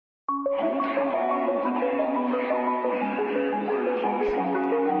Usually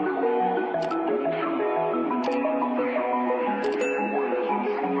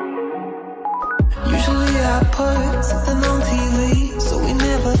I put something on TV, so we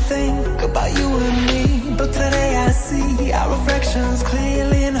never think about you and me. But today I see our reflections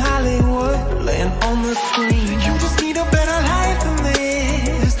clearly in Hollywood, laying on the screen. You just need a better life than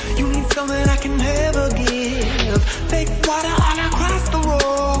this. You need something I can never give. Fake water all across the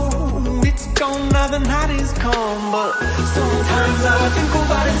road. It's gone now, the night is come. But sometimes all I think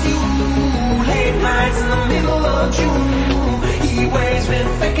about is you. Late nights in the middle of June. He waves been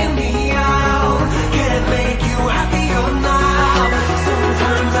faking me out. Can't make you happier now.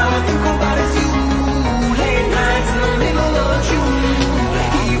 Sometimes all I think about is you. Late nights in the middle of June.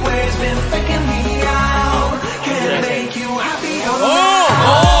 He waves been faking me out. Can't make you happier now.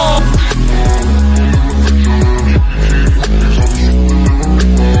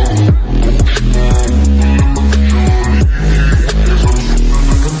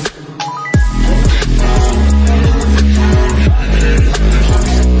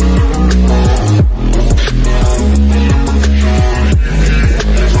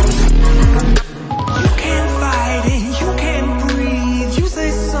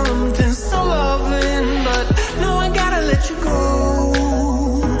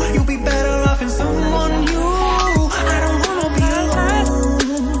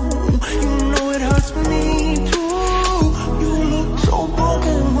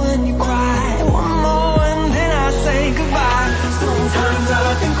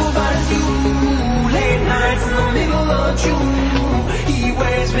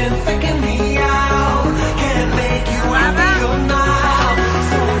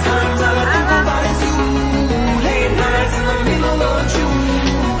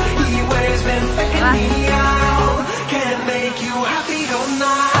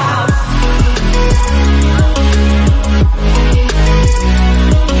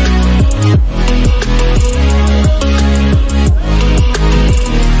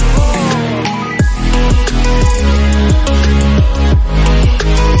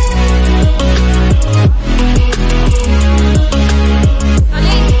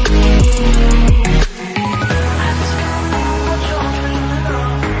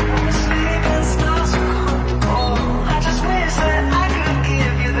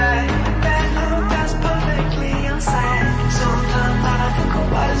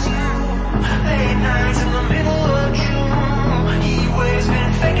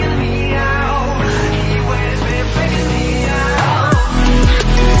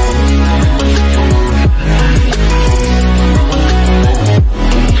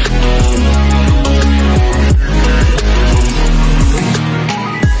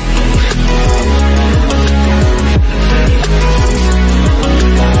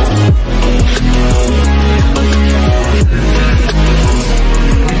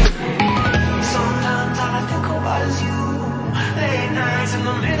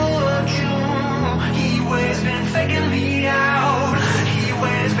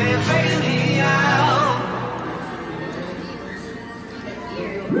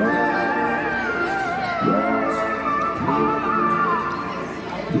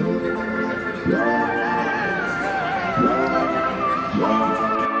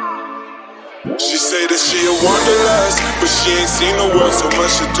 She say that she a wanderlust, but she ain't seen the world so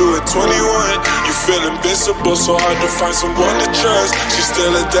much to do at 21. You feel invincible, so hard to find someone to trust. She still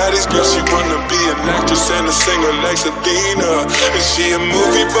a daddy's girl, she wanna be an actress and a singer like Selena. And she a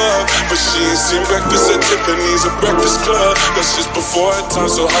movie buff, but she ain't seen Breakfast at Tiffany's or Breakfast Club. That's just before her time,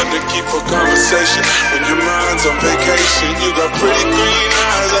 so hard to keep a conversation when your mind's on vacation. You got pretty green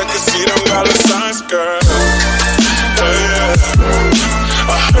eyes, I can see them dollar signs, girl.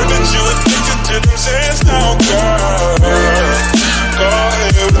 I heard that you addicted to them sands now, girl. Go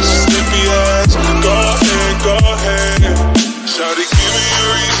ahead with your sleepy ass. Go ahead. Shawty, give me a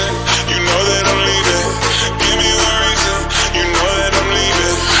reason. You know that I'm leaving. Give me one reason. You know that I'm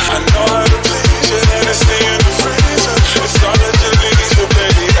leaving. I know how to please you, let it stay in the freezer. It's all that you need, so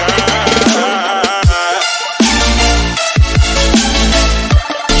baby,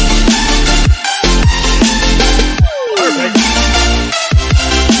 perfect.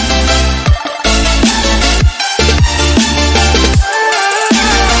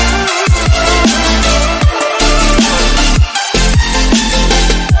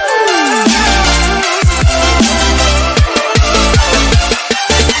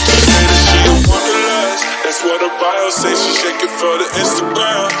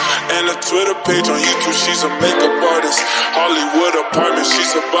 Twitter page, on YouTube she's a makeup artist. Hollywood apartment,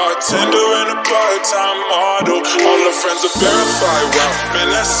 she's a bartender and a part-time model. All her friends are verified, wow, man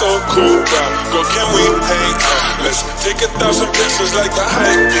that's so cool, wow. Girl, can we hang out? Let's take 1,000 pictures like the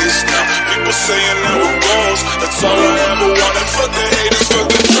hype beast now. People saying that we're goals, that's all I ever wanted. Fuck the haters, fuck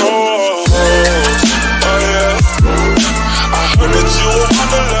the trolls.